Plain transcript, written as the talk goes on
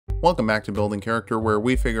Welcome back to Building Character, where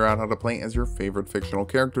we figure out how to play as your favorite fictional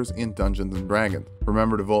characters in Dungeons & Dragons.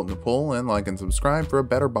 Remember to vote in the poll and like and subscribe for a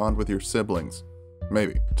better bond with your siblings.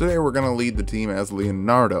 Maybe. Today we're going to lead the team as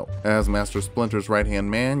Leonardo. As Master Splinter's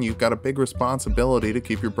right-hand man, you've got a big responsibility to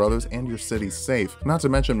keep your brothers and your city safe, not to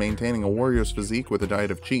mention maintaining a warrior's physique with a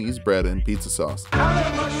diet of cheese, bread, and pizza sauce.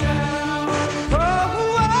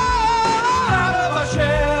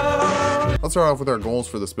 Let's start off with our goals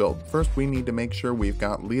for this build. First, we need to make sure we've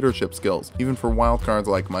got leadership skills, even for wildcards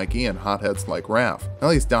like Mikey and hotheads like Raph. At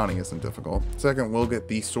least Donnie isn't difficult. Second, we'll get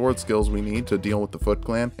the sword skills we need to deal with the Foot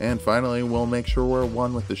Clan. And finally, we'll make sure we're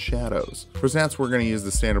one with the shadows. For stats, we're going to use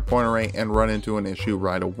the standard point array and run into an issue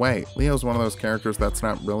right away. Leo's one of those characters that's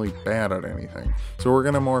not really bad at anything, so we're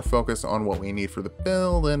going to more focus on what we need for the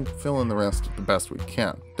build and fill in the rest the best we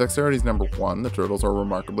can. Dexterity's number 1. The turtles are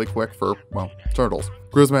remarkably quick for, well, turtles.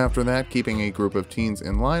 Charisma after that. Keeping a group of teens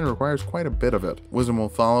in line requires quite a bit of it. Wisdom will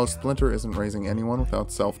follow. Splinter isn't raising anyone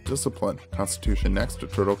without self-discipline. Constitution next. A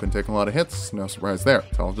turtle can take a lot of hits, no surprise there.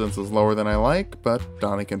 Intelligence is lower than I like, but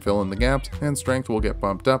Donnie can fill in the gaps, and strength will get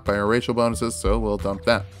bumped up by our racial bonuses, so we'll dump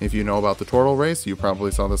that. If you know about the turtle race, you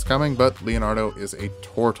probably saw this coming, but Leonardo is a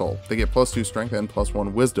turtle. They get +2 strength and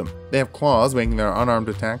 +1 wisdom. They have claws, making their unarmed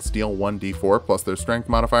attacks deal 1d4 plus their strength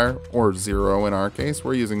modifier, or 0 in our case.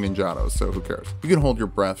 We're using ninjados, so who cares. You can hold your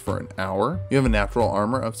breath for an hour. You have a natural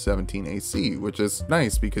armor of 17 AC, which is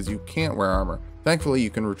nice because you can't wear armor. Thankfully, you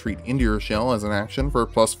can retreat into your shell as an action for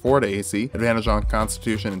 +4 to AC, advantage on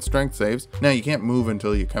Constitution and Strength saves. Now, you can't move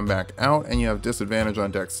until you come back out, and you have disadvantage on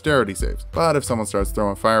Dexterity saves. But if someone starts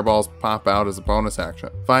throwing fireballs, pop out as a bonus action.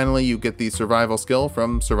 Finally, you get the Survival skill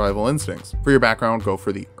from Survival Instincts. For your background, go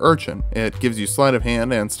for the Urchin. It gives you Sleight of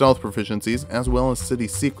Hand and Stealth proficiencies, as well as City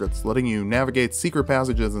Secrets, letting you navigate secret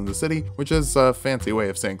passages in the city, which is a fancy way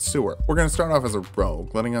of saying sewer. We're going to start off as a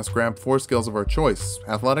rogue, letting us grab 4 skills of our choice.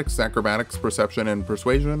 Athletics, Acrobatics, Perception, and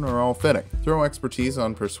Persuasion are all fitting. Throw expertise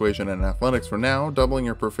on Persuasion and Athletics for now, doubling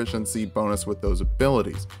your proficiency bonus with those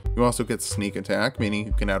abilities. You also get Sneak Attack, meaning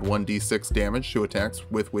you can add 1d6 damage to attacks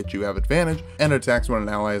with which you have advantage, and attacks when an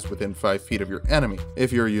ally is within 5 feet of your enemy,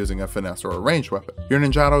 if you're using a finesse or a ranged weapon. Your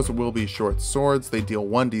ninjados will be short swords. They deal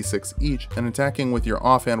 1d6 each, and attacking with your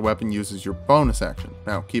offhand weapon uses your bonus action.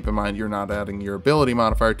 Now, keep in mind you're not adding your ability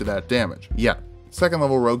modifier to that damage yet. Second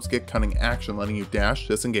level rogues get Cunning Action, letting you dash,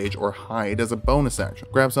 disengage, or hide as a bonus action.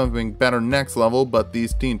 Grab something better next level, but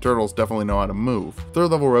these teen turtles definitely know how to move.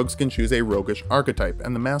 Third level rogues can choose a roguish archetype,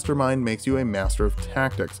 and the Mastermind makes you a Master of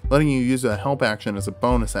Tactics, letting you use a help action as a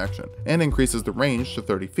bonus action, and increases the range to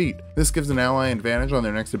 30 feet. This gives an ally advantage on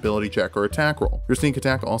their next ability check or attack roll. Your Sneak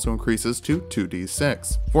Attack also increases to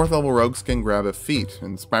 2d6. Fourth level rogues can grab a feat.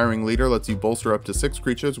 Inspiring Leader lets you bolster up to 6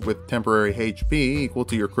 creatures with temporary HP equal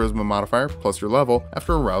to your Charisma modifier plus your level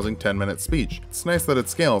after a rousing 10-minute speech. It's nice that it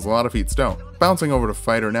scales, a lot of feats don't. Bouncing over to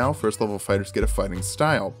Fighter now, first level fighters get a Fighting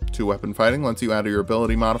Style. 2-weapon fighting lets you add your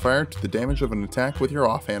ability modifier to the damage of an attack with your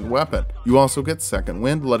offhand weapon. You also get Second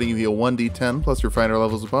Wind, letting you heal 1d10 plus your fighter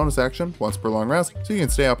level's bonus action once per long rest, so you can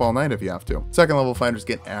stay up all night if you have to. Second level fighters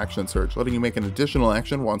get Action Surge, letting you make an additional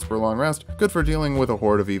action once per long rest, good for dealing with a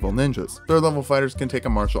horde of evil ninjas. Third level fighters can take a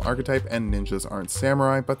martial archetype, and ninjas aren't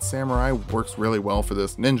samurai, but samurai works really well for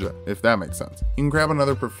this ninja, if that makes sense. You can grab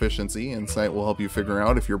another proficiency. Insight will help you figure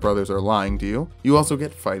out if your brothers are lying to you. You also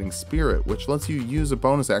get Fighting Spirit, which lets you use a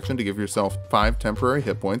bonus action to give yourself 5 temporary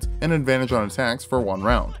hit points and advantage on attacks for 1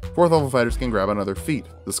 round. Fourth level fighters can grab another feat.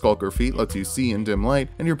 The Skulker feat lets you see in dim light,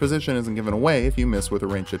 and your position isn't given away if you miss with a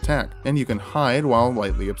ranged attack, and you can hide while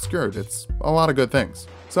lightly obscured. It's a lot of good things.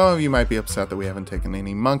 Some of you might be upset that we haven't taken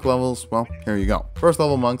any monk levels. Well, here you go. First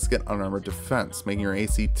level monks get Unarmored Defense, making your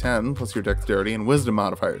AC 10 plus your Dexterity and Wisdom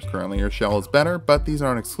modifiers. Currently your shell is better, but these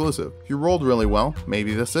aren't exclusive. If you rolled really well,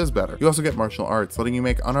 maybe this is better. You also get Martial Arts, letting you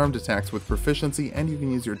make unarmed attacks with proficiency, and you can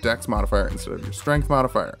use your Dex modifier instead of your Strength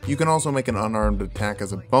modifier. You can also make an unarmed attack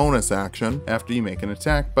as a bonus action after you make an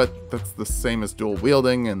attack, but that's the same as dual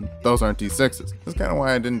wielding, and those aren't D6s. That's kind of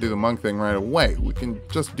why I didn't do the monk thing right away. We can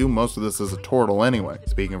just do most of this as a turtle anyway.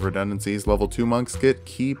 Speaking of redundancies, level 2 monks get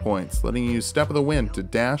Key Points, letting you use Step of the Wind to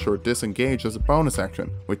dash or disengage as a bonus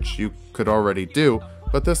action, which you could already do,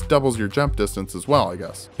 but this doubles your jump distance as well, I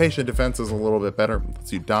guess. Patient Defense is a little bit better,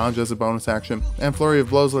 lets you dodge as a bonus action, and Flurry of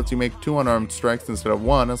Blows lets you make 2 unarmed strikes instead of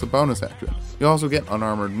 1 as a bonus action. You also get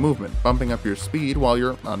Unarmored Movement, bumping up your speed while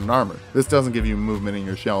you're unarmored. This doesn't give you movement in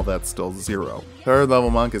your shell, that's still 0. Third level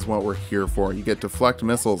monk is what we're here for. You get Deflect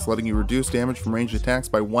Missiles, letting you reduce damage from ranged attacks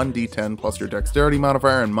by 1d10 plus your Dexterity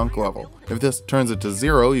modifier and monk level. If this turns it to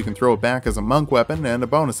 0, you can throw it back as a monk weapon and a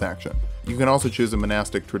bonus action. You can also choose a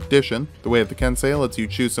monastic tradition. The way of the Kensei lets you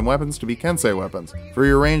choose some weapons to be Kensei weapons. For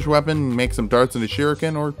your ranged weapon, make some darts into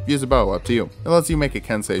shuriken or use a bow, up to you. It lets you make a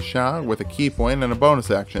Kensei shot with a key point and a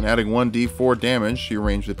bonus action, adding 1d4 damage to your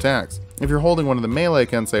ranged attacks. If you're holding one of the melee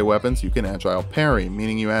Kensei weapons, you can agile parry,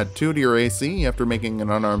 meaning you add 2 to your AC after making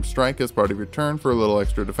an unarmed strike as part of your turn for a little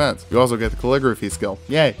extra defense. You also get the calligraphy skill.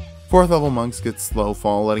 Yay! 4th level monks get slow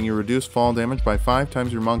fall, letting you reduce fall damage by 5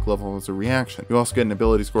 times your monk level as a reaction. You also get an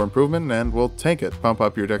ability score improvement, and we'll take it. Pump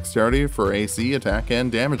up your dexterity for AC, attack, and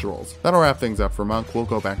damage rolls. That'll wrap things up for monk. We'll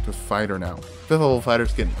go back to fighter now. 5th level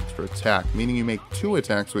fighters get an extra attack, meaning you make 2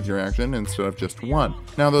 attacks with your action instead of just 1.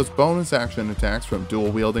 Now those bonus action attacks from dual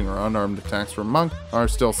wielding or unarmed attacks from monk are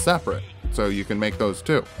still separate, so you can make those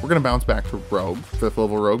too. We're going to bounce back to rogue. 5th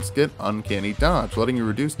level rogues get uncanny dodge, letting you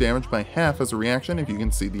reduce damage by half as a reaction if you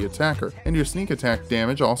can see the attacker, and your sneak attack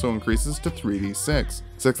damage also increases to 3d6.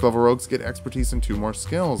 6th level rogues get expertise in 2 more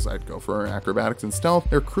skills. I'd go for acrobatics and stealth.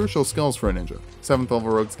 They're crucial skills for a ninja. 7th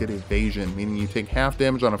level rogues get evasion, meaning you take half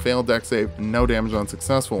damage on a failed dex save and no damage on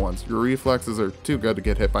successful ones. Your reflexes are too good to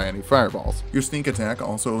get hit by any fireballs. Your sneak attack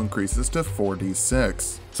also increases to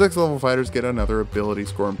 4d6. 6th level fighters get another ability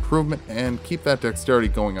score improvement and keep that dexterity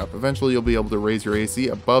going up. Eventually you'll be able to raise your AC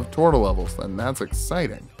above turtle levels, and that's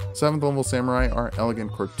exciting. 7th level samurai are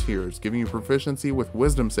elegant courtiers, giving you proficiency with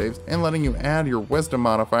wisdom saves and letting you add your wisdom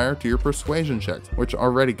modifier to your persuasion checks, which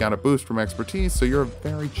already got a boost from expertise, so you're a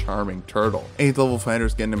very charming turtle. 8th level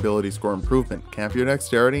fighters get an ability score improvement. Cap your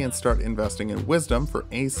dexterity and start investing in wisdom for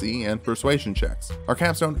AC and persuasion checks. Our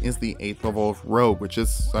capstone is the 8th level of rogue, which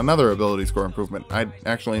is another ability score improvement. I'd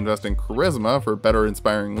actually invest in charisma for better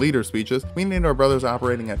inspiring leader speeches. We need our brothers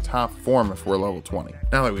operating at top form if we're level 20.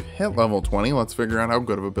 Now that we've hit level 20, let's figure out how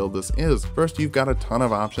good of a build this is. First, you've got a ton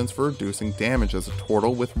of options for reducing damage as a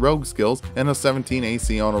turtle with rogue skills, and a 17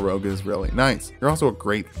 AC on a rogue is really nice. You're also a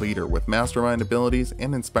great leader with mastermind abilities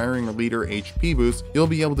and inspiring leader HP boosts. You'll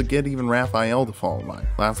be able to get even Raphael to fall in line.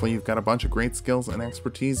 Lastly, you've got a bunch of great skills, and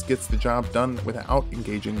expertise gets the job done without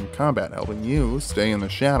engaging in combat, helping you stay in the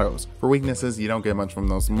shadows. For weaknesses, you don't get much from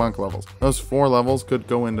those monk levels. Those 4 levels could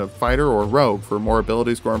go into fighter or rogue for more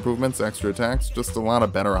ability score improvements, extra attacks, just a lot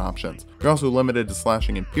of better options. You're also limited to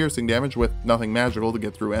slashing and piercing damage with nothing magical to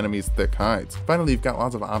get through enemies' thick hides. Finally, you've got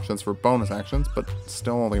lots of options for bonus actions, but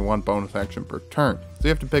still only 1 bonus action per turn, so you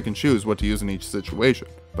have to pick and choose what to use in each situation.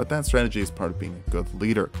 But that strategy is part of being a good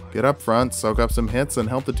leader. Get up front, soak up some hits, and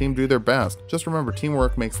help the team do their best. Just remember,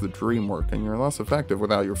 teamwork makes the dream work, and you're less effective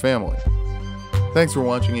without your family. Thanks for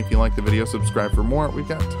watching. If you liked the video, subscribe for more. We've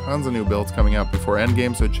got tons of new builds coming out before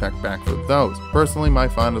Endgame, so check back for those. Personally, my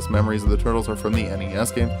fondest memories of the Turtles are from the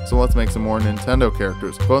NES game, so let's make some more Nintendo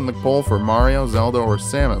characters. Vote in the poll for Mario, Zelda, or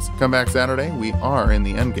Samus. Come back Saturday, we are in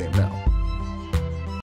the Endgame now.